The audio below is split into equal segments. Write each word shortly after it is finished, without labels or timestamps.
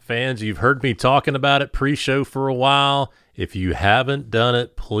Fans, you've heard me talking about it pre-show for a while. If you haven't done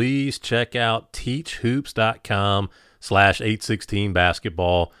it, please check out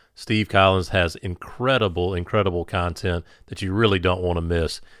teachhoops.com/816basketball. Steve Collins has incredible content that you really don't want to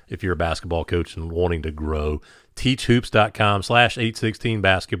miss if you're a basketball coach and wanting to grow.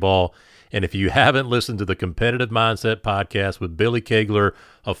 Teachhoops.com/816basketball. And if you haven't listened to the Competitive Mindset podcast with Billy Kegler,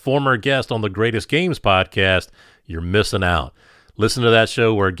 a former guest on the Greatest Games podcast, you're missing out. Listen to that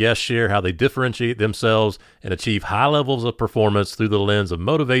show where guests share how they differentiate themselves and achieve high levels of performance through the lens of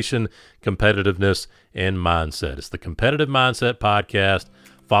motivation, competitiveness, and mindset. It's the Competitive Mindset podcast.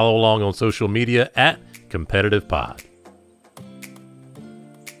 Follow along on social media at Competitive Pod.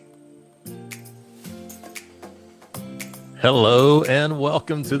 Hello and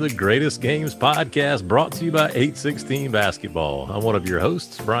welcome to the Greatest Games podcast, brought to you by 816 Basketball. I'm one of your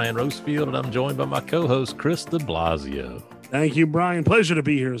hosts, Brian Rosefield, and I'm joined by my co-host, Chris de Blasio. Thank you, Brian. Pleasure to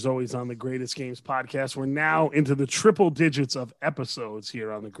be here as always on the Greatest Games podcast. We're now into the triple digits of episodes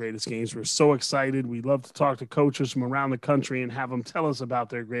here on the Greatest Games. We're so excited. We love to talk to coaches from around the country and have them tell us about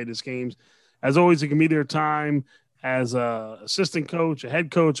their greatest games. As always, it can be their time as a assistant coach, a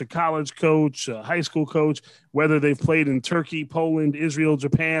head coach, a college coach, a high school coach, whether they've played in Turkey, Poland, Israel,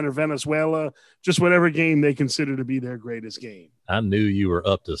 Japan, or Venezuela, just whatever game they consider to be their greatest game. I knew you were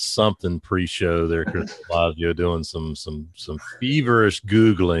up to something pre-show there, Chris Blasio, doing some feverish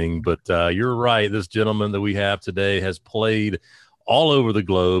Googling, but you're right. This gentleman that we have today has played all over the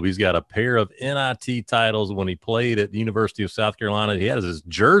globe. He's got a pair of NIT titles when he played at the University of South Carolina. He has his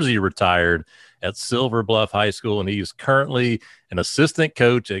jersey retired at Silver Bluff High School, and he's currently an assistant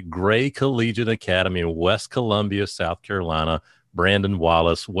coach at Gray Collegiate Academy in West Columbia, South Carolina. Brandon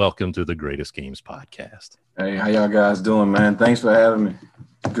Wallace, welcome to the Greatest Games podcast. Hey, how y'all guys doing, man? Thanks for having me.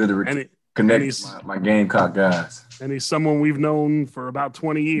 Good to connect with my Gamecock guys. And he's someone we've known for about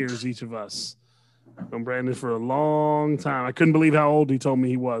 20 years, each of us. Known Brandon for a long time. I couldn't believe how old he told me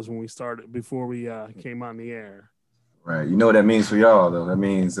he was when we started, before we came on the air. Right. You know what that means for y'all, though? That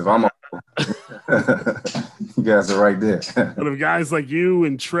means if I'm old, you guys are right there. But if guys like you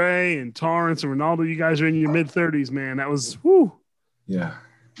and Trey and Torrance and Ronaldo, you guys are in your mid-30s, man. That was, whoo. Yeah.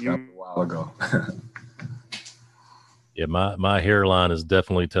 That was a while ago. Yeah, my hairline is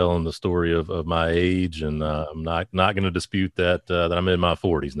definitely telling the story of my age, and I'm not going to dispute that I'm in my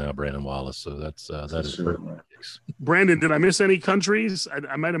 40s now, Brandon Wallace. So that is sure, Brandon, did I miss any countries?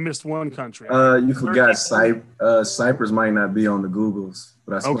 I might have missed one country. You forgot Cyprus might not be on the Googles,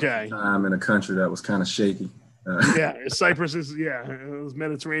 but I spent time in a country that was kind of shaky. Yeah, Cyprus is, it was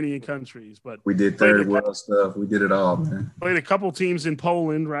Mediterranean countries, but we did third world stuff. We did it all, man. Played a couple teams in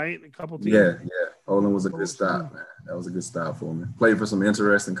Poland, right? A couple teams. Yeah. Poland was a good stop, man. That was a good stop for me. Played for some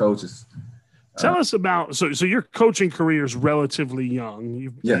interesting coaches. Tell us about so your coaching career is relatively young.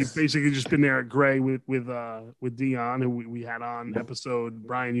 You've basically just been there at Gray with Dion, who we had on episode.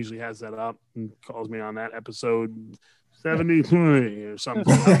 Brian usually has that up and calls me on that episode 73 or something.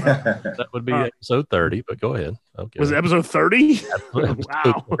 That would be episode 30, but go ahead. Okay. Was it episode 30?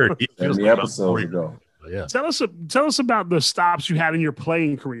 Wow. 30. The episodes ago. Yeah. Tell us about the stops you had in your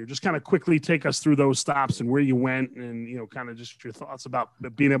playing career. Just kind of quickly take us through those stops and where you went, and kind of just your thoughts about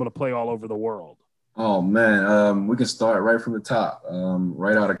being able to play all over the world. Oh man, we can start right from the top.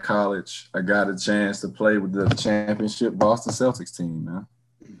 Right out of college, I got a chance to play with the championship Boston Celtics team.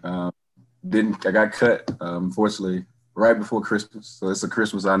 Man, I got cut unfortunately right before Christmas, so it's a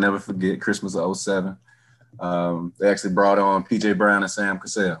Christmas I'll never forget. Christmas of 2007. They actually brought on PJ Brown and Sam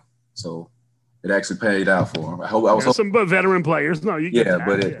Cassell, so it actually paid out for him. I was some veteran players. No, you get that.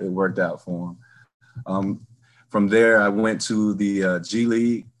 But it worked out for him. From there, I went to the G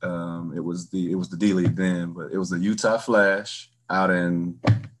League. It was the D League then, but it was the Utah Flash out in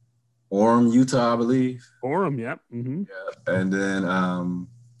Orem, Utah, I believe. Orem, yep. Mm-hmm. Yeah. And then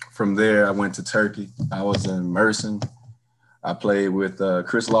from there, I went to Turkey. I was in Mersin. I played with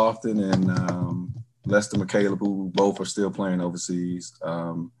Chris Lofton and Lester McCaleb, who both are still playing overseas.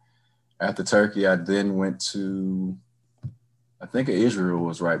 After Turkey, I then went to, I think Israel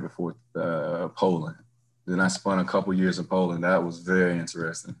was right before Poland. Then I spent a couple years in Poland. That was very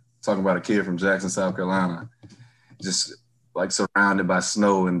interesting. Talking about a kid from Jackson, South Carolina, just like surrounded by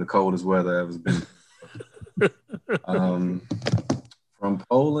snow in the coldest weather I've ever been. From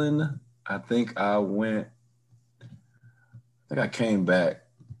Poland, I think I came back.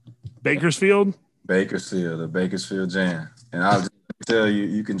 Bakersfield, the Bakersfield Jam. And I'll just tell you,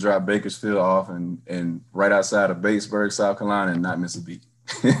 you can drop Bakersfield off and right outside of Batesburg, South Carolina, and not miss a beat.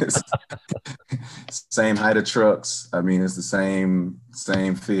 Same height of trucks. I mean, it's the same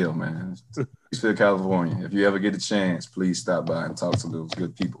feel, man. Bakersfield, California. If you ever get a chance, please stop by and talk to those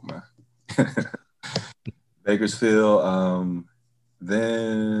good people, man. Bakersfield.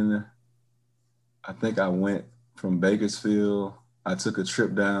 Then I think I went from Bakersfield. I took a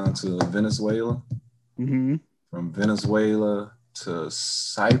trip down to Venezuela. Mm-hmm. From Venezuela to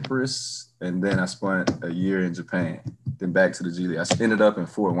Cyprus, and then I spent a year in Japan. Then back to the G League. I ended up in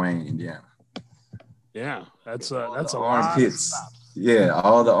Fort Wayne, Indiana. Yeah, that's a lot armpits. of stops. Yeah,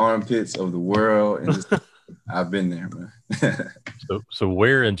 all the armpits of the world, and I've been there, man. So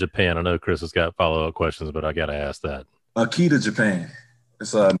where in Japan? I know Chris has got follow-up questions, but I got to ask that. Akita, Japan.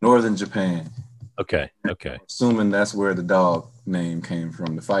 It's northern Japan. Okay. Assuming that's where the dog name came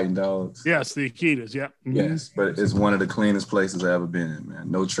from, the fighting dogs. Yes, the Akitas. Yep. Mm-hmm. Yes, but it's one of the cleanest places I've ever been in, man.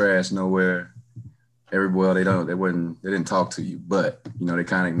 No trash nowhere. Everywhere they didn't talk to you, but they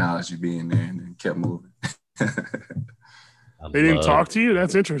kind of acknowledged you being there and kept moving. They didn't talk to you?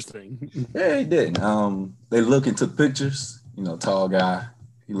 That's interesting. Yeah, they didn't. They looked and took pictures. Tall guy.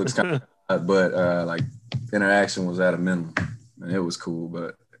 He looks kind of, but like interaction was at a minimum, and it was cool.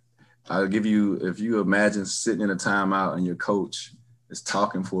 But I'll give you, if you imagine sitting in a timeout and your coach is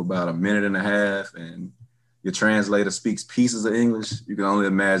talking for about a minute and a half, and your translator speaks pieces of English, you can only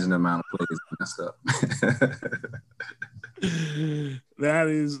imagine the amount of plays messed up.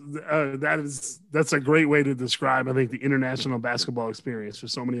 That's a great way to describe, I think, the international basketball experience for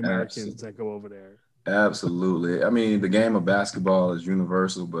so many Americans that go over there. Absolutely. I mean, the game of basketball is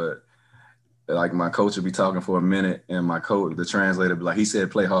universal, but like my coach would be talking for a minute, and the translator, would be like, he said,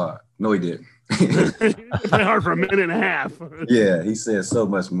 play hard. No, he didn't. Play hard for a minute and a half. Yeah, he said so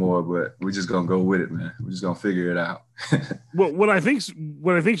much more, but we're just gonna go with it, man. We're just gonna figure it out. Well, what I think's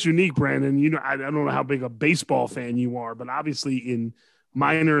unique, Brandon. I don't know how big a baseball fan you are, but obviously in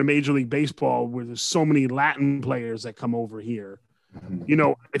minor and Major League Baseball, where there's so many Latin players that come over here,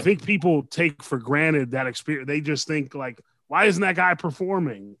 I think people take for granted that experience. They just think like, why isn't that guy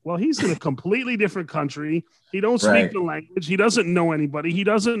performing? Well, he's in a completely different country. He don't speak the language. He doesn't know anybody. He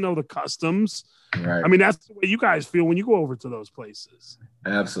doesn't know the customs. Right. I mean, that's the way you guys feel when you go over to those places.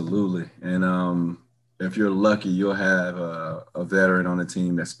 Absolutely. And if you're lucky, you'll have a veteran on the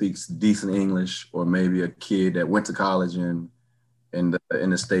team that speaks decent English, or maybe a kid that went to college in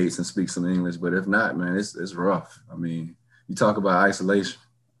the States and speaks some English. But if not, man, it's rough. I mean, you talk about isolation.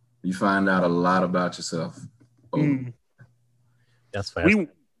 You find out a lot about yourself. That's fast.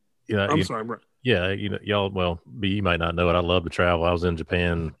 I'm sorry, bro. Yeah, y'all. Well, B, you might not know it. I love to travel. I was in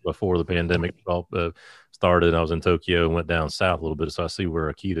Japan before the pandemic started. I was in Tokyo and went down south a little bit, so I see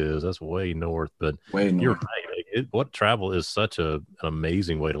where Akita is. That's way north, but you're right. What travel is such an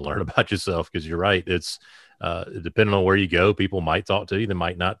amazing way to learn about yourself, because you're right. It's depending on where you go, people might talk to you, they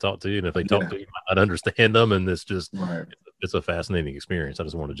might not talk to you, and if they talk to you, you might not understand them, and it's just it's a fascinating experience. I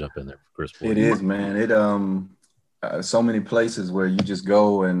just want to jump in there, Chris. It is, man. It so many places where you just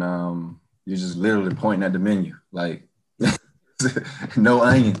go and you're just literally pointing at the menu, like no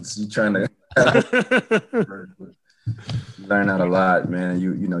onions. You're trying to learn out a lot, man.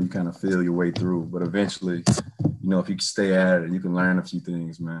 You kind of feel your way through, but eventually, if you can stay at it, you can learn a few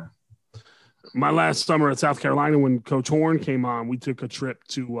things, man. My last summer at South Carolina, when Coach Horn came on, we took a trip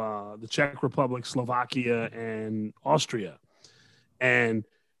to the Czech Republic, Slovakia, and Austria, and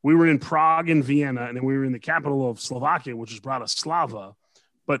we were in Prague and Vienna, and then we were in the capital of Slovakia, which is Bratislava.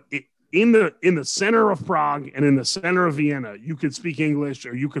 But in the center of Prague and in the center of Vienna, you could speak English,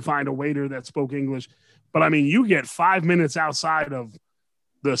 or you could find a waiter that spoke English. But I mean, you get 5 minutes outside of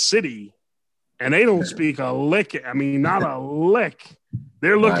the city, and they don't speak a lick. I mean, not a lick.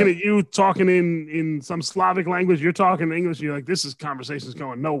 They're looking at you talking in some Slavic language. You're talking English. And you're like, this conversation's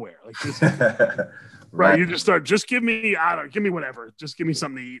going nowhere. Like this. Right. You just start, just give me whatever. Just give me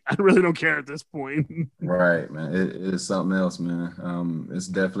something to eat. I really don't care at this point. Right, man. It is something else, man. It's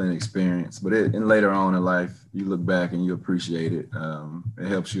definitely an experience. But and later on in life, you look back and you appreciate it. It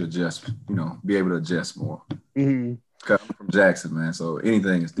helps you adjust, be able to adjust more. Mm-hmm. I'm from Jackson, man, so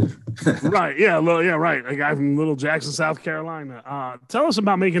anything is different. Right, yeah, right. A guy from Little Jackson, South Carolina. Tell us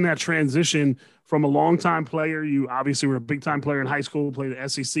about making that transition from a longtime player. You obviously were a big-time player in high school, played the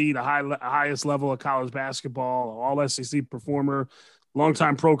SEC, the highest level of college basketball, all-SEC performer,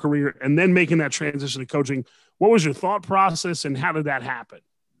 long-time pro career, and then making that transition to coaching. What was your thought process, and how did that happen?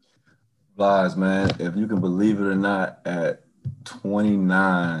 Lies, man. If you can believe it or not, at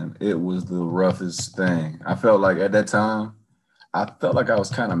 29, it was the roughest thing. I felt like at that time, I was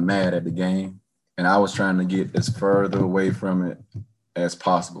kind of mad at the game, and I was trying to get as further away from it as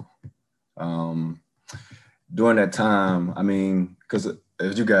possible. During that time, I mean, because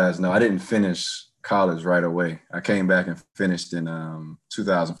as you guys know, I didn't finish college right away. I came back and finished in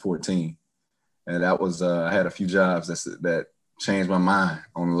 2014. And that was I had a few jobs that changed my mind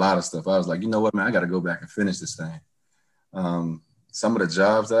on a lot of stuff. I was like, you know what, man, I got to go back and finish this thing. Some of the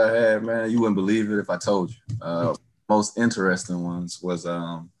jobs that I had, man, you wouldn't believe it if I told you. Most interesting ones was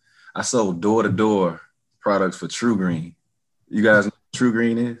I sold door-to-door products for True Green. You guys know what True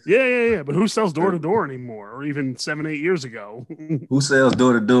Green is? Yeah. But who sells door-to-door anymore, or even 7-8 years ago? Who sells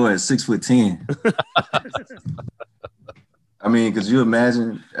door-to-door at 6'10"? I mean, because you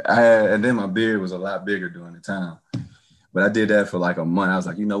imagine, and then my beard was a lot bigger during the time. But I did that for like a month. I was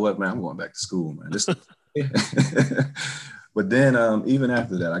like, you know what, man, I'm going back to school, man. But then even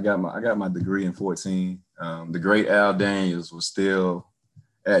after that, I got my degree in 2014. The great Al Daniels was still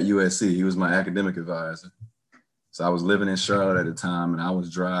at USC. He was my academic advisor. So I was living in Charlotte at the time, and I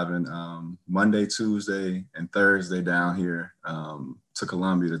was driving Monday, Tuesday, and Thursday down here to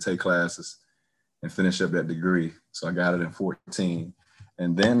Columbia to take classes and finish up that degree. So I got it in 2014.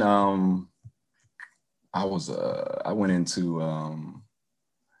 And then I was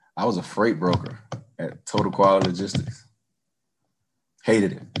a freight broker at Total Quality Logistics.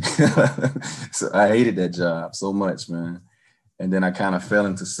 Hated it. So I hated that job so much, man. And then I kind of fell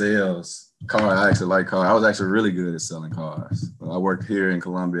into sales. I actually like cars. I was actually really good at selling cars. I worked here in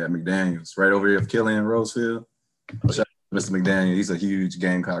Columbia at McDaniel's, right over here of Killian Rosefield. Shout out to Mr. McDaniel. He's a huge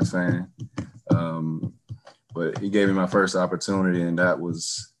Gamecocks fan. But he gave me my first opportunity, and I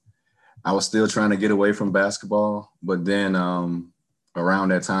was still trying to get away from basketball. But then around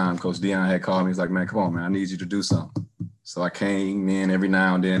that time, Coach Dion had called me. He's like, man, come on, man, I need you to do something. So I came in every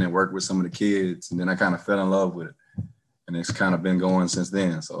now and then and worked with some of the kids, and then I kind of fell in love with it. And it's kind of been going since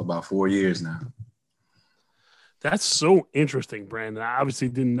then. So about 4 years now. That's so interesting, Brandon. I obviously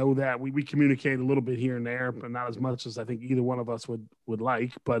didn't know that. We communicate a little bit here and there, but not as much as I think either one of us would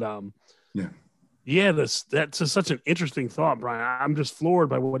like. But that's such an interesting thought, Brian. I'm just floored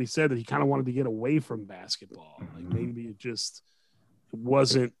by what he said, that he kind of wanted to get away from basketball. Like maybe it just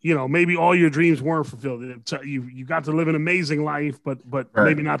wasn't, maybe all your dreams weren't fulfilled. You got to live an amazing life, but right.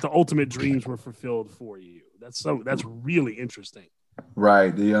 Maybe not the ultimate dreams were fulfilled for you. That's really interesting.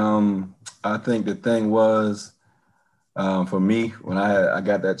 Right. I think the thing was, for me, when I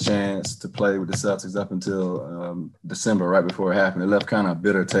got that chance to play with the Celtics up until December, right before it happened, it left kind of a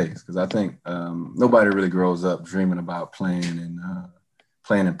bitter taste, because I think nobody really grows up dreaming about playing in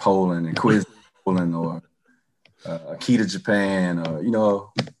Poland and quiz Poland or Akita, Japan,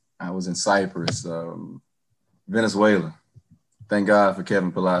 or I was in Cyprus, Venezuela. Thank God for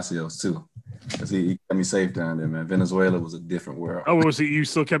Kevin Palacios too, because he kept me safe down there, man. Venezuela was a different world. Oh, was he? You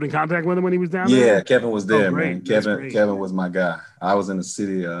still kept in contact with him when he was down there? Yeah, Kevin was there, man. Kevin was my guy. I was in the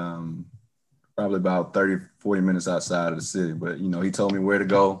city, probably about 30, 40 minutes outside of the city, but he told me where to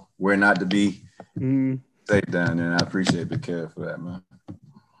go, where not to be. Safe down there, and I appreciate Big Kev for that, man.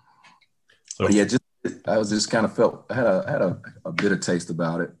 So but yeah, I was just kind of felt I had a bitter taste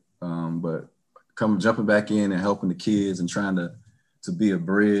about it, but jumping back in and helping the kids and trying to be a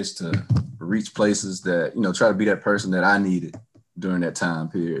bridge to reach places that, try to be that person that I needed during that time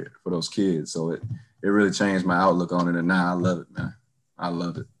period for those kids. So it really changed my outlook on it. And now I love it, man. I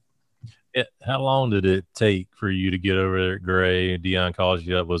love it. How long did it take for you to get over there at Gray? Dion calls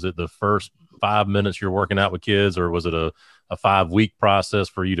you up. Was it the first 5 minutes you're working out with kids, or was it a 5-week process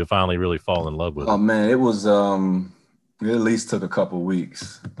for you to finally really fall in love with it? Oh, man, it was it at least took a couple of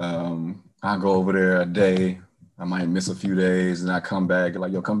weeks. I go over there a day. I might miss a few days, and I come back.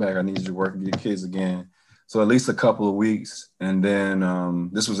 Like, yo, come back. I need you to work with your kids again. So at least a couple of weeks. And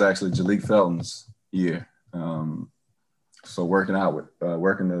then this was actually Jalik Felton's year. So working out with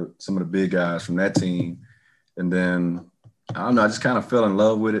some of the big guys from that team. And then, I don't know, I just kind of fell in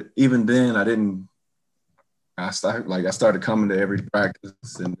love with it. Even then, I started coming to every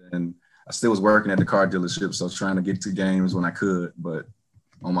practice, and then I still was working at the car dealership, so I was trying to get to games when I could. But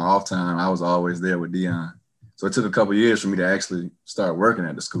on my off time, I was always there with Dion. So it took a couple of years for me to actually start working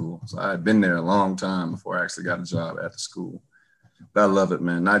at the school. So I had been there a long time before I actually got a job at the school. But I love it,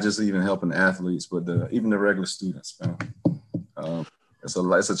 man. Not just even helping the athletes, but even the regular students, man.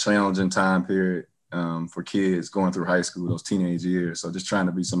 It's a challenging time period for kids going through high school, those teenage years. So just trying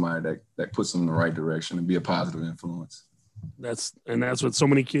to be somebody that puts them in the right direction and be a positive influence. That's what so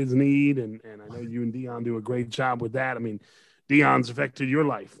many kids need. And I know you and Dion do a great job with that. I mean, Dion's affected your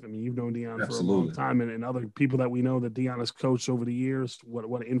life. I mean, you've known Dion for a long time, and other people that we know that Dion has coached over the years,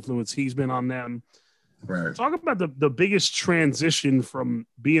 what influence he's been on them. Right. Talk about the biggest transition from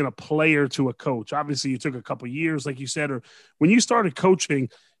being a player to a coach. Obviously, you took a couple of years, like you said, or when you started coaching,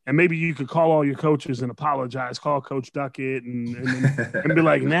 and maybe you could call all your coaches and apologize, call Coach Duckett and be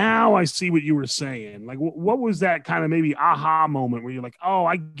like, now I see what you were saying. Like, what was that kind of maybe aha moment where you're like, oh,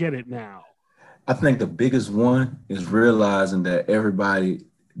 I get it now? I think the biggest one is realizing that everybody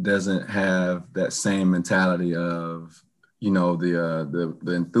doesn't have that same mentality of, the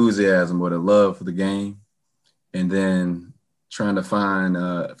enthusiasm or the love for the game, and then trying to find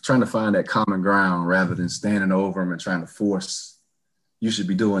that common ground rather than standing over them and trying to force, you should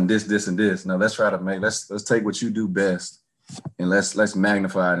be doing this, this, and this. Now let's take what you do best and let's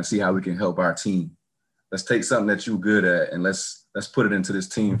magnify it and see how we can help our team. Let's take something that you're good at and let's put it into this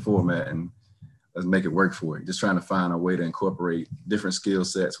team format and let's make it work for you. Just trying to find a way to incorporate different skill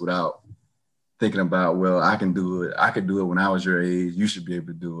sets without thinking about, well, I can do it. I could do it when I was your age. You should be able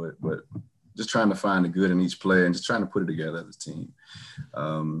to do it. But just trying to find the good in each player and just trying to put it together as a team.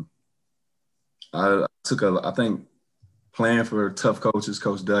 I think playing for tough coaches,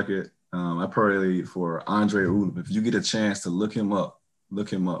 Coach Duckett, I prayed for Andre Ulep. If you get a chance to look him up.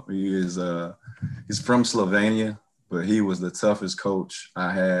 He is he's from Slovenia, but he was the toughest coach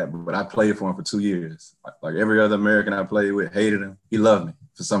I had. But I played for him for 2 years. Like every other American I played with, hated him. He loved me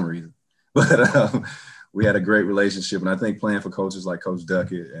for some reason. But we had a great relationship. And I think playing for coaches like Coach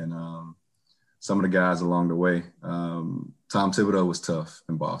Duckett and some of the guys along the way, Tom Thibodeau was tough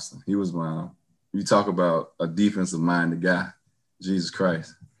in Boston. He was you talk about a defensive-minded guy, Jesus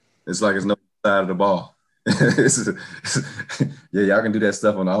Christ. It's like it's no side of the ball. Yeah, y'all can do that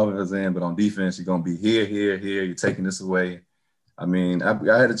stuff on the offensive end, but on defense, you're going to be here. You're taking this away. I mean, I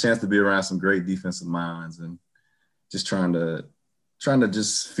had a chance to be around some great defensive minds and just trying to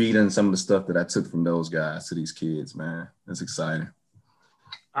just feed in some of the stuff that I took from those guys to these kids, man. It's exciting.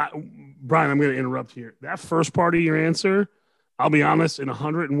 Brian, I'm going to interrupt here. That first part of your answer, I'll be honest, in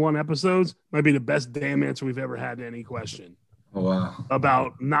 101 episodes, might be the best damn answer we've ever had to any question. Oh, wow.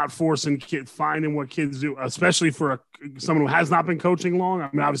 About not forcing kids, finding what kids do, especially for someone who has not been coaching long. I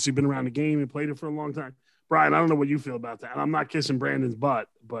mean, obviously been around the game and played it for a long time. Brian, I don't know what you feel about that. And I'm not kissing Brandon's butt,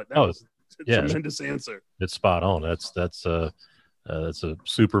 but that was a tremendous answer. It's spot on. That's a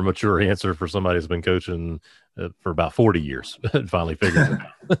super mature answer for somebody who's been coaching for about 40 years and finally figured it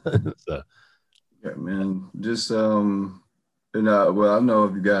out. So. Yeah, man. Just well, I don't know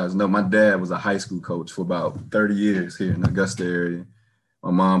if you guys know, my dad was a high school coach for about 30 years here in the Augusta area.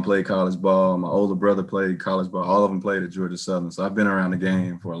 My mom played college ball. My older brother played college ball. All of them played at Georgia Southern. So I've been around the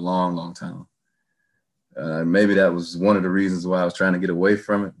game for a long, long time. Maybe that was one of the reasons why I was trying to get away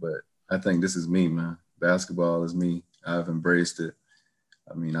from it, but I think this is me, man. Basketball is me. I've embraced it.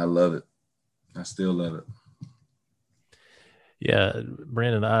 I mean, I love it. I still love it. Yeah,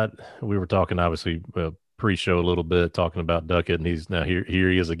 Brandon, we were talking, obviously, pre-show a little bit, talking about Duckett, and he's now here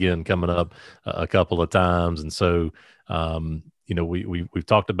he is again coming up a couple of times. And so, we've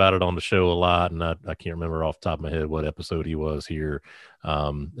talked about it on the show a lot, and I can't remember off the top of my head what episode he was here,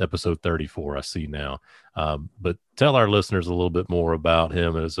 episode 34, I see now. But tell our listeners a little bit more about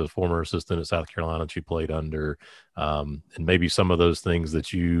him as a former assistant at South Carolina that you played under, and maybe some of those things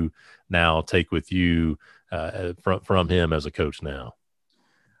that you now take with you from him as a coach now.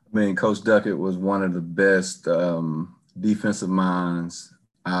 I mean, Coach Duckett was one of the best defensive minds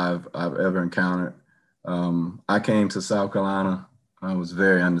I've ever encountered. I came to South Carolina. I was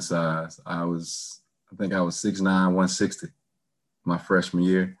very undersized. I think I was 6'9", 160 my freshman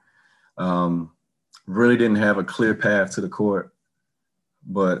year. Really didn't have a clear path to the court,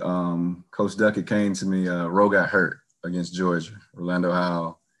 but Coach Duckett came to me. Roe got hurt against Georgia, Orlando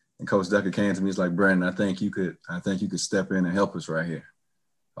Howell, and Coach Duckett came to me. He's like, "Brandon, I think you could step in and help us right here.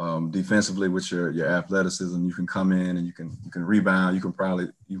 Defensively, with your athleticism, you can come in and you can rebound. You can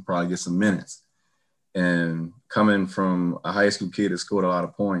probably get some minutes." And coming from a high school kid that scored a lot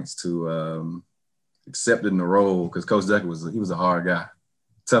of points to accepting the role, because Coach Duckett was a hard guy,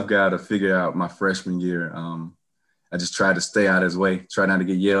 tough guy to figure out my freshman year. I just tried to stay out of his way, try not to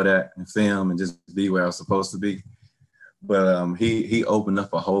get yelled at in film, and just be where I was supposed to be. But he opened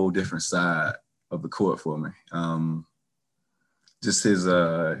up a whole different side of the court for me. Just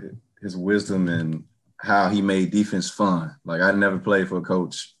his wisdom and how he made defense fun. Like, I never played for a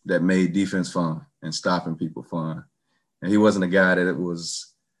coach that made defense fun and stopping people fun. And he wasn't a guy that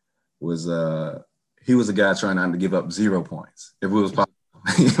he was a guy trying not to give up 0 points if it was possible.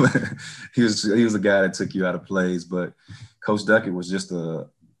 he was a guy that took you out of plays. But Coach Duckett was just a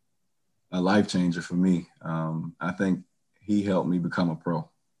life changer for me. I think he helped me become a pro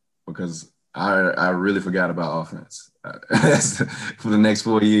because I really forgot about offense. For the next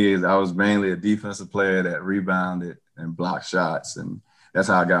 4 years, I was mainly a defensive player that rebounded and blocked shots. And that's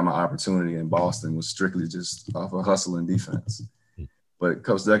how I got my opportunity in Boston, was strictly just off of hustle and defense. But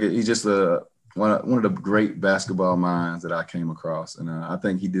Coach Duckett, he's just one of the great basketball minds that I came across. And I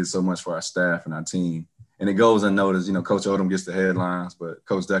think he did so much for our staff and our team. and it goes unnoticed. You know, Coach Odom gets the headlines, but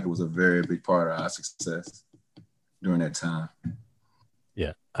Coach Decker was a very big part of our success during that time.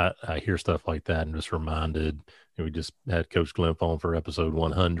 Yeah, I hear stuff like that and just reminded. We just had Coach Glimp on for episode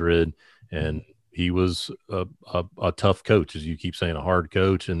 100, and he was a tough coach, as you keep saying, a hard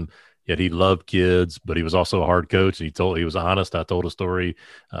coach, and yet he loved kids, but he was also a hard coach. He was honest. I told a story.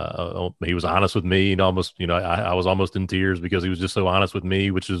 He was honest with me, and almost, I was almost in tears because he was just so honest with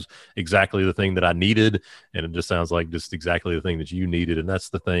me, which is exactly the thing that I needed, and it just sounds like just exactly the thing that you needed, and that's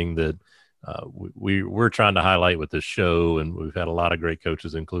the thing that we're trying to highlight with this show, and we've had a lot of great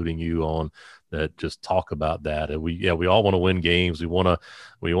coaches, including you, on that just talk about that. And we all want to win games. We want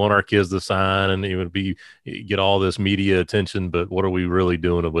our kids to sign and get all this media attention, but what are we really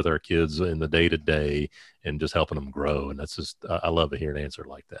doing with our kids in the day to day and just helping them grow? And that's just, I love to hear an answer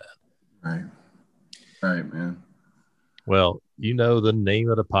like that. Right, man. Well, the name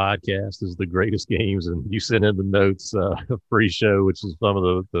of the podcast is The Greatest Games, and you sent in the notes, a pre-show, which is some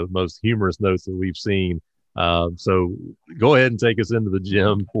of the most humorous notes that we've seen. So go ahead and take us into the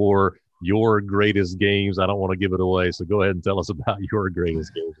gym for your greatest games. I don't want to give it away, so go ahead and tell us about your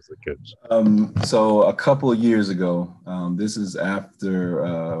greatest games as a coach. So a couple of years ago, this is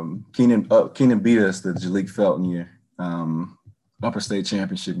after Keenan beat us the Jalik Felton year, upper state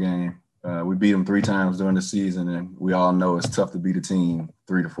championship game. We beat them 3 times during the season, and we all know it's tough to beat a team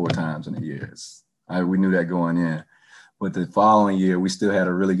 3 to 4 times in a year. We knew that going in. But the following year, we still had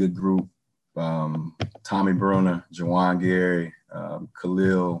a really good group. Tommy Bruner, Jawan Gary,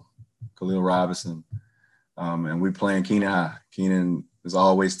 Khalil Robinson, and we playing Keenan High. Keenan is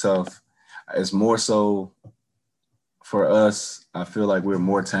always tough. It's more so for us, I feel like we're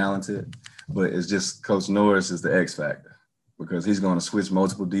more talented, but it's just Coach Norris is the X factor, because he's going to switch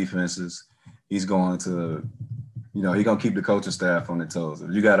multiple defenses. He's going to, he's going to keep the coaching staff on their toes.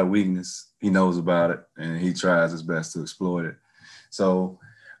 If you got a weakness, he knows about it, and he tries his best to exploit it. So,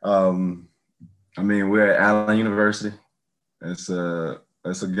 we're at Allen University. It's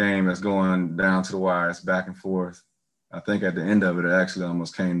a game that's going down to the wire. It's back and forth. I think at the end of it, it actually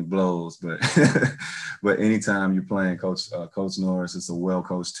almost came to blows. But but anytime you're playing Coach Norris, it's a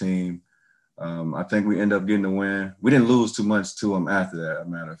well-coached team. I think we end up getting the win. We didn't lose too much to him after that, as a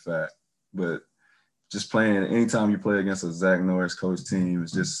matter of fact. But just playing, anytime you play against a Zach Norris coach team,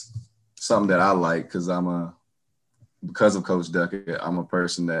 it's just something that I like, because because of Coach Duckett, I'm a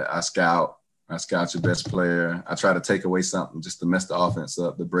person that I scout your best player. I try to take away something just to mess the offense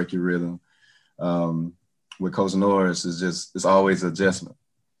up, to break your rhythm. With Coach Norris, it's always adjustment.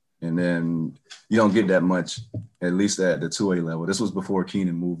 And then you don't get that much, at least at the 2A level. This was before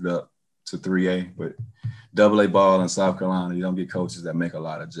Keenan moved up to 3A, but AA ball in South Carolina, you don't get coaches that make a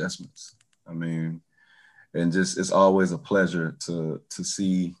lot of adjustments. And just, it's always a pleasure to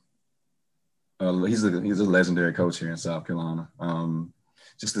see. He's a legendary coach here in South Carolina.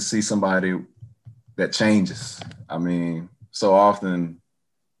 Just to see somebody that changes. So often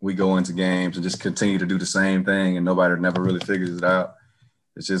we go into games and just continue to do the same thing, and nobody never really figures it out.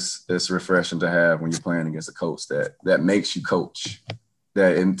 It's refreshing to have when you're playing against a coach that makes you coach.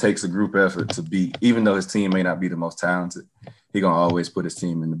 That it takes a group effort to beat, even though his team may not be the most talented, he's going to always put his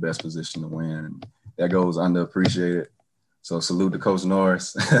team in the best position to win. And that goes underappreciated. So salute to Coach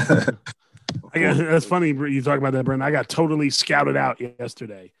Norris. That's funny you talk about that, Brendan. I got totally scouted out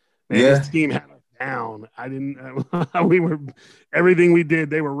yesterday. Man, his team had us down. Everything we did,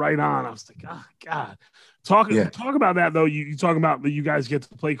 they were right on. I was like, oh, God. Talk about that, though. You talk about that you guys get to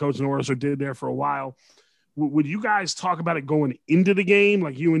play Coach Norris, or did there for a while. Would you guys talk about it going into the game,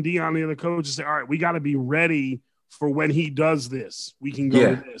 like you and Dion, the other coaches, say, all right, we got to be ready for when he does this, we can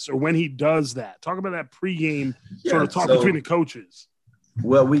go to this, or when he does that? Talk about that pregame sort of talk between the coaches.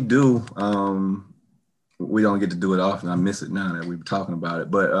 Well, we do. We don't get to do it often. I miss it now that we're talking about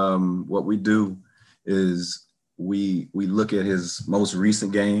it. But what we do is we look at his most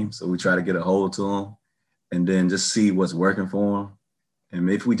recent game. So we try to get a hold to him and then just see what's working for him. And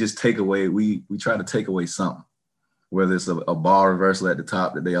if we just take away, we try to take away something, whether it's a ball reversal at the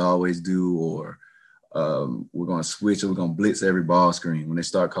top that they always do, or we're going to switch, or we're going to blitz every ball screen. When they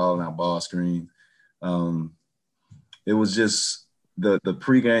start calling out ball screen, it was just the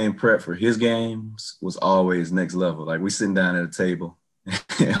pregame prep for his games was always next level. Like, we sitting down at a table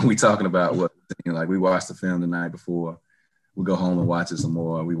and we talking about like we watched the film the night before. We go home and watch it some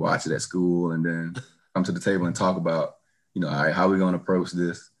more. We watch it at school and then come to the table and talk about, all right, how we going to approach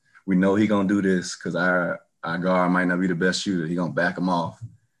this? We know he going to do this because our guard might not be the best shooter. He going to back him off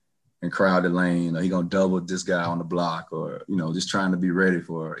and crowd the lane, or he going to double this guy on the block, or, just trying to be ready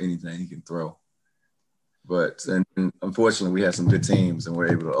for anything he can throw. But and unfortunately, we had some good teams and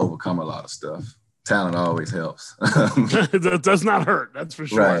we're able to overcome a lot of stuff. talent always helps. That does not hurt. That's for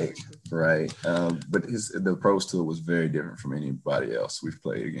sure. Right. But the approach to it was very different from anybody else we've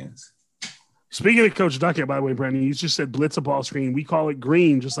played against. Speaking of Coach Duckett, by the way, Brandon, you just said blitz a ball screen. We call it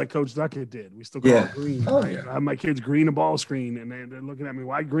green, just like Coach Duckett did. We still call it green. Oh, right? yeah. I have my kids green a ball screen, and they're looking at me,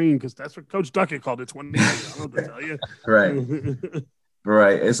 why green? Because that's what Coach Duckett called it 20 years ago. I don't know what to tell you. Right.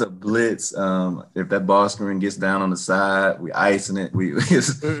 Right. It's a blitz. If that ball screen gets down on the side, we icing it.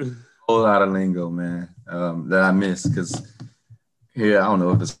 It's a whole lot of lingo, man, that I miss because here, I don't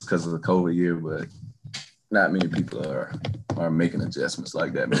know if it's because of the COVID year, but not many people are making adjustments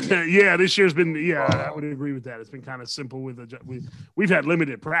like that. Yeah, this year's been. Yeah, I would agree with that. It's been kind of simple we've had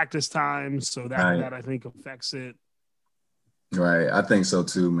limited practice time, so that I think affects it. Right, I think so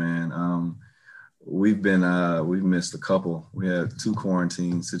too, man. We've missed a couple. We had 2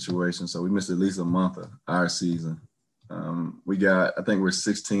 quarantine situations, so we missed at least a month of our season. I think we're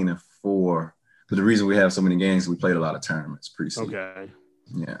 16-4. But the reason we have so many games, we played a lot of tournaments pre-season. Okay.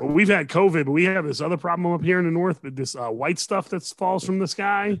 Yeah. Well, we've had COVID, but we have this other problem up here in the north with this white stuff that falls from the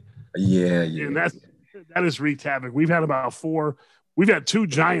sky. Yeah. And that has wreaked havoc. We've had about 4. We've had 2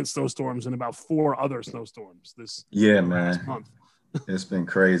 giant snowstorms and about 4 other snowstorms this last month. It's been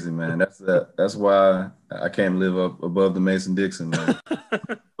crazy, man. That's why I can't live up above the Mason-Dixon, man.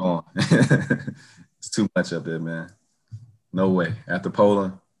 It's too much up there, man. No way. After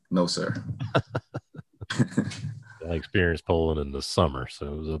Poland, no, sir. I experienced Poland in the summer, so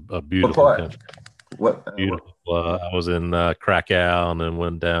it was a beautiful country. Beautiful. I was in Krakow and then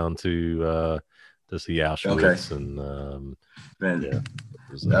went down to see Auschwitz. Okay. And that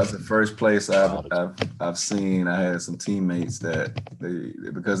was the first place I've seen. I had some teammates that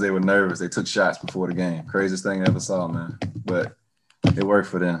because they were nervous, they took shots before the game. Craziest thing I ever saw, man. But it worked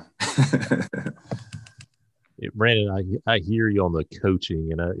for them. Brandon, I hear you on the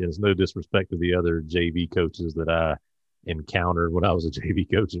coaching, and it's no disrespect to the other JV coaches that I encountered when I was a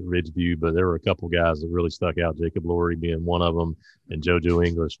JV coach at Ridgeview, but there were a couple guys that really stuck out, Jacob Laurie being one of them and JoJo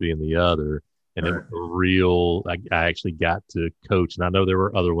English being the other. And it was I actually got to coach, and I know there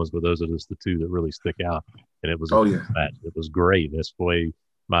were other ones, but those are just the 2 that really stick out. And it was a match. It was great. That's the way, in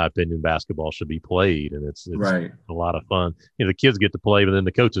my opinion, basketball should be played, and it's a lot of fun. The kids get to play, but then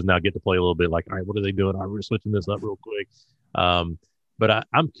the coaches now get to play a little bit. Like, all right, what are they doing? All right, we're switching this up real quick. But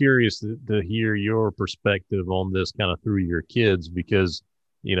I'm curious to hear your perspective on this kind of through your kids, because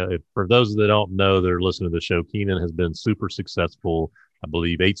for those that don't know, they're listening to the show. Keenan has been super successful. I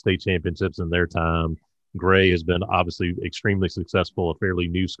believe 8 state championships in their time. Gray has been obviously extremely successful, a fairly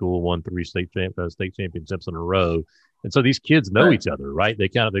new school, won 3 state championships in a row. And so these kids know each other, right?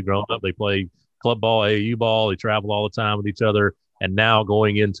 They've grown up, they play club ball, AAU ball, they travel all the time with each other. And now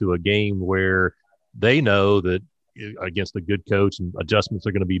going into a game where they know that against a good coach and adjustments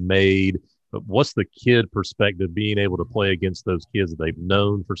are going to be made. But what's the kid perspective being able to play against those kids that they've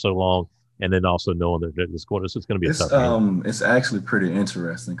known for so long? And then also knowing that this quarter is going to be a tough game. It's actually pretty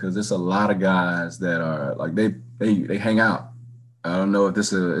interesting because there's a lot of guys that are like they hang out. I don't know if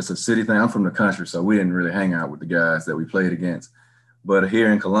it's a city thing. I'm from the country, so we didn't really hang out with the guys that we played against. But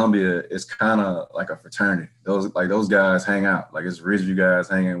here in Columbia, it's kind of like a fraternity. Those guys hang out. Like it's Ridgeview guys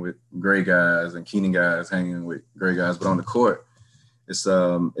hanging with Gray guys and Keenan guys hanging with Gray guys. But on the court,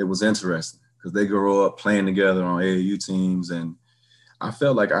 it was interesting because they grow up playing together on AAU teams. And I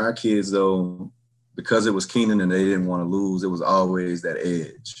felt like our kids, though, because it was Keenan and they didn't want to lose, it was always that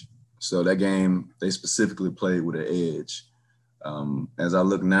edge. So that game, they specifically played with an edge. As I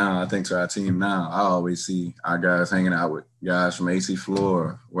look now, I think to our team now, I always see our guys hanging out with guys from AC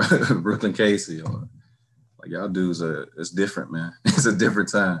Floor or Brooklyn Casey. Or like y'all dudes it's different, man. It's a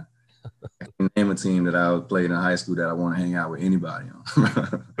different time. I can name a team that I played in high school that I want to hang out with anybody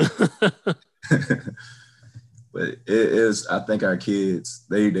on. But it is, I think our kids,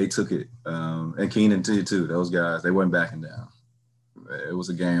 they took it, and Keenan too. Those guys, they weren't backing down. It was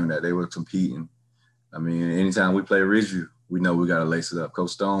a game that they were competing. I mean, anytime we play Ridgeview, we know we got to lace it up.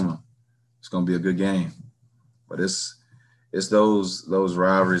 Coach Stoneman, it's going to be a good game. But it's those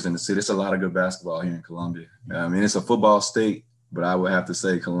rivalries in the city. It's a lot of good basketball here in Columbia. I mean, it's a football state, but I would have to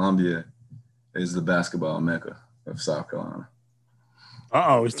say Columbia is the basketball mecca of South Carolina.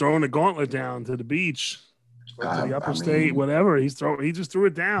 He's throwing the gauntlet down to the beach. To the upper state, whatever. He just threw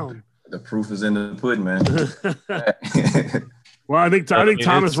it down. The proof is in the pudding, man. Well, I think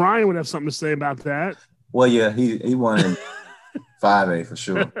Thomas Ryan would have something to say about that. Well, yeah, he won 5A for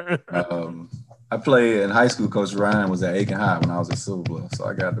sure. I played in high school. Coach Ryan was at Aiken High when I was at Silver Bluff, so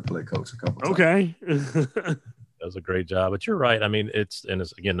I got to play coach a couple times. Okay. Does a great job. But you're right. I mean, it's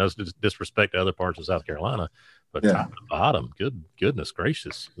again, no disrespect to other parts of South Carolina, but top to bottom, goodness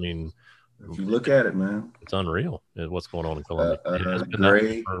gracious. I mean, If you look at it, man, it's unreal what's going on in Columbia. It has been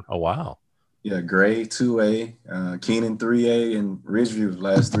Gray, for a while. Yeah, Gray 2A, Keenan 3A, and Ridgeview the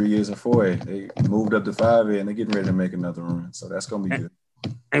last 3 years in 4A. They moved up to 5A, and they're getting ready to make another run. So that's going to be good.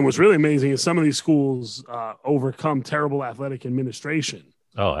 And what's really amazing is some of these schools overcome terrible athletic administration.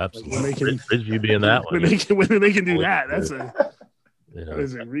 Oh, absolutely. Like Ridgeview being that one. When they can do that, that's that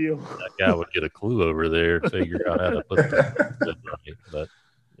is a real. That guy would get a clue over there, figure out how to put that right. But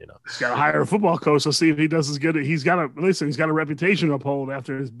he's got to hire a football coach. Let's see if he does as good. He's got a reputation to uphold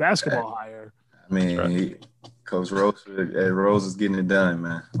after his basketball hire. I mean, Coach Rose is getting it done,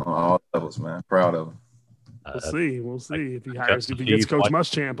 man, on all levels, man. Proud of him. We'll see if he gets Coach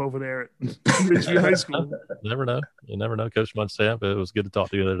Muschamp over there at Ridgeview High School. You never know, Coach Muschamp. It was good to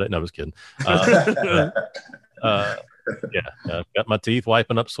talk to you the other day. No, I'm just kidding. Got my teeth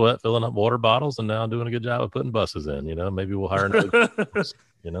wiping up sweat, filling up water bottles, and now I'm doing a good job of putting buses in. Maybe we'll hire another.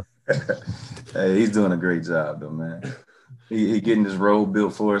 Hey, he's doing a great job, though, man. He getting this road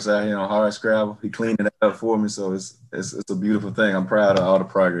built for us out here on hard scrabble. He cleaned it up for me, so it's a beautiful thing. I'm proud of all the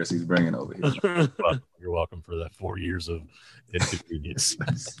progress he's bringing over here. You're welcome for that 4 years of inconvenience.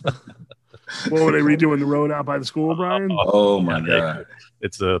 What were they redoing the road out by the school, Brian? Oh my God.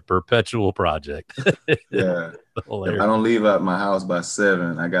 It's a perpetual project. Yeah. If I don't leave out my house by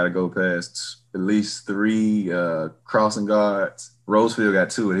 7, I got to go past at least 3 crossing guards. Rosefield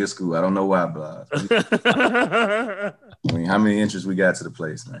got 2 at his school. I don't know why, but I mean, how many entries we got to the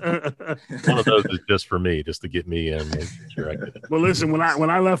place, man? One of those is just for me, just to get me in. Well, listen, when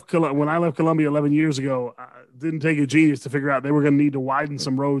I left Columbia 11 years ago, didn't take a genius to figure out they were going to need to widen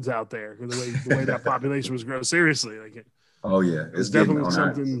some roads out there because the way that population was growing. Seriously, oh yeah, it's definitely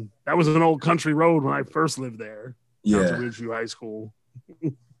something. That was an old country road when I first lived there. Yeah, to Ridgeview High School.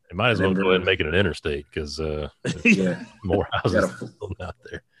 They might as well go ahead and make it an interstate because more houses out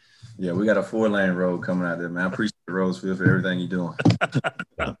there. Yeah, we got a 4-lane road coming out there, man. I appreciate Rosefield for everything you're doing.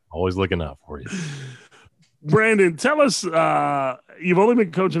 Always looking out for you. Brandon, tell us. You've only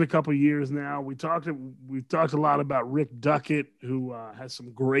been coaching a couple of years now. We've talked a lot about Rick Duckett, who has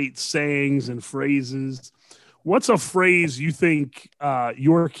some great sayings and phrases. What's a phrase you think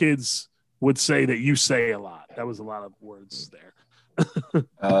your kids would say that you say a lot? That was a lot of words there.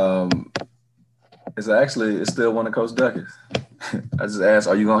 It's still one of Coach Duckett's. I just asked,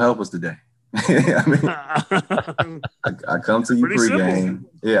 "Are you gonna help us today?" I mean, I come to you pregame.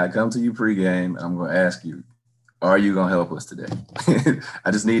 Yeah, I come to you pregame. I'm gonna ask you, "Are you gonna help us today?"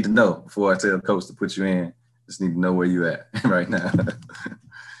 I just need to know before I tell Coach to put you in. Just need to know where you at right now.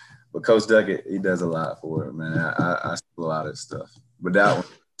 But Coach Duckett, he does a lot for it, man. I see a lot of stuff, but that one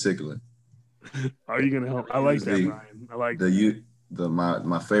in particular. Are you gonna help? I like that, Brian. I like that.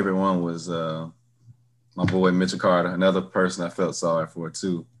 My favorite one was my boy Mitchell Carter, another person I felt sorry for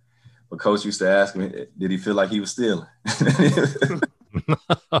too. But Coach used to ask me, did he feel like he was stealing?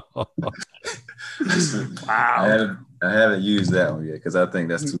 Wow. I haven't used that one yet because I think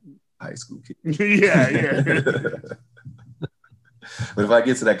that's too high school kid. Yeah. But if I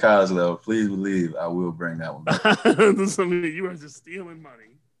get to that college level, please believe I will bring that one back. You are just stealing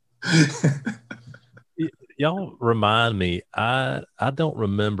money. Y'all remind me, I don't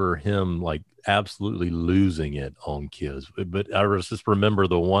remember him like absolutely losing it on kids, but I just remember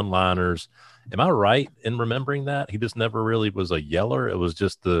the one-liners. Am I right in remembering that? He just never really was a yeller. It was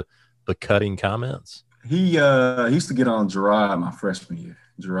just the cutting comments. He used to get on Gerard my freshman year.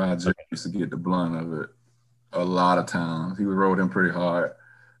 Gerard used to get the blunt of it a lot of times. He would roll him pretty hard.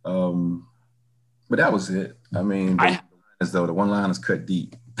 But that was it. I mean, the one-liners cut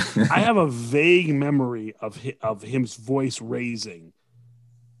deep. I have a vague memory of his voice raising,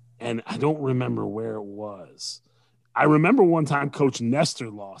 and I don't remember where it was. I remember one time Coach Nestor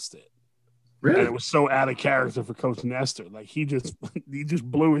lost it. Really? And it was so out of character for Coach Nestor. Like he just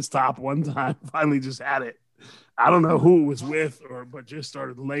blew his top one time, finally just had it. I don't know who it was with but just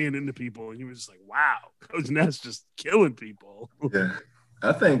started laying into people. And he was just like, wow, Coach Nestor just killing people. Yeah.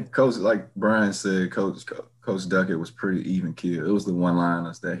 I think Coach, like Brian said, Coach Duckett was pretty even keel. It was the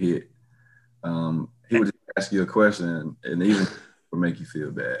one-liners that hit. He would just ask you a question and even would make you feel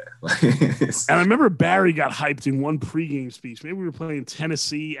bad. And I remember Barry got hyped in one pregame speech. Maybe we were playing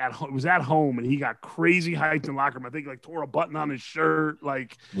Tennessee at home. It was at home, and he got crazy hyped in the locker room. I think like tore a button on his shirt.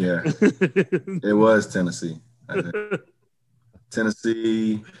 Yeah, it was Tennessee.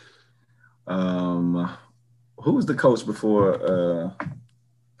 Tennessee. Who was the coach before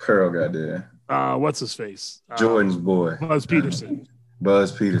Pearl got there? What's his face? Jordan's boy. Buzz Peterson.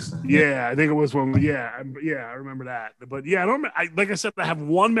 Buzz Peterson. Yeah, I think it was one. Yeah, I remember that. But yeah, I don't. Like I said, I have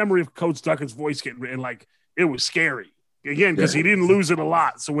one memory of Coach Duckett's voice getting, and like it was scary. again, because he didn't lose it a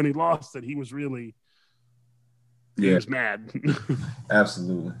lot. So when he lost it, he was really he was mad.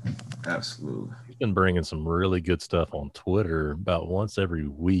 Absolutely. He's been bringing some really good stuff on Twitter about once every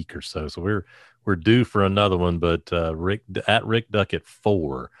week or so. So we're due for another one, but Rick Duckett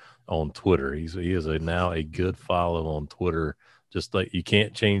 4 on Twitter. He is now a good follow on Twitter. Just like you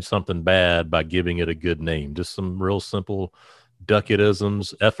can't change something bad by giving it a good name. Just some real simple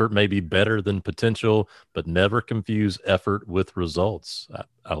Duckettisms. Effort may be better than potential, but never confuse effort with results.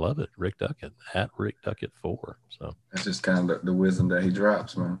 I love it. Rick Duckett at Rick Duckett 4. So that's just kind of the wisdom that he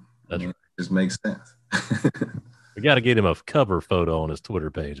drops, man. It just makes sense. We got to get him a cover photo on his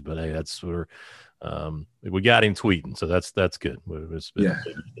Twitter page, but hey, that's where we got him tweeting, so that's good. It's been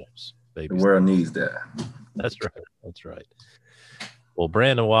baby steps. The world needs that. That's right. Well,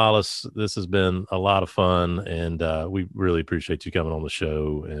 Brandon Wallace, this has been a lot of fun, and we really appreciate you coming on the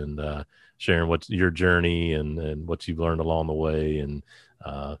show and sharing what's your journey and what you've learned along the way, and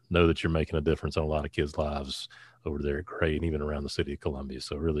know that you're making a difference on a lot of kids' lives over there at Gray and even around the city of Columbia.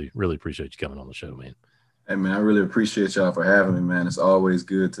 So really, really appreciate you coming on the show, man. Hey, man, I really appreciate y'all for having me, man. It's always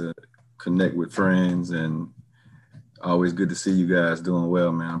good to connect with friends and always good to see you guys doing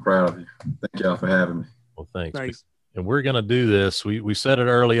well, man. I'm proud of you. Thank y'all for having me. Well, thanks. And we're going to do this. We said it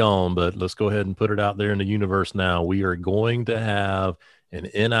early on, but let's go ahead and put it out there in the universe now. We are going to have an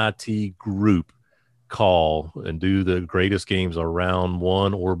NIT group call and do the greatest games around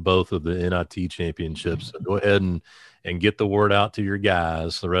one or both of the NIT championships. So go ahead and get the word out to your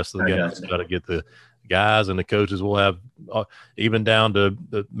guys. The rest of the guys got to get the guys and the coaches. Will have even down to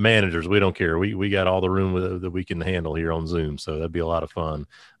the managers. We don't care. We got all the room that we can handle here on Zoom. So that'd be a lot of fun.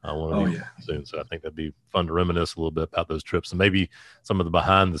 Zoom. So I think that'd be fun to reminisce a little bit about those trips and maybe some of the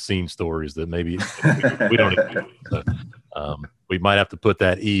behind the scenes stories that maybe we don't even do. So, we might have to put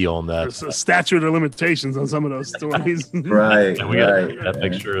that E on that. There's a statute of limitations on some of those stories. Right. So we got to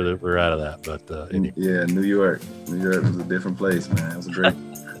make sure that we're out of that. But anyway. Yeah, New York was a different place, man. It was a great.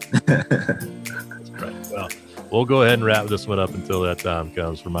 That's right. Well, we'll go ahead and wrap this one up until that time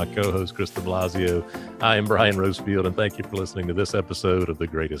comes. For my co-host, Chris de Blasio, I am Brian Rosefield, and thank you for listening to this episode of The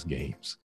Greatest Games.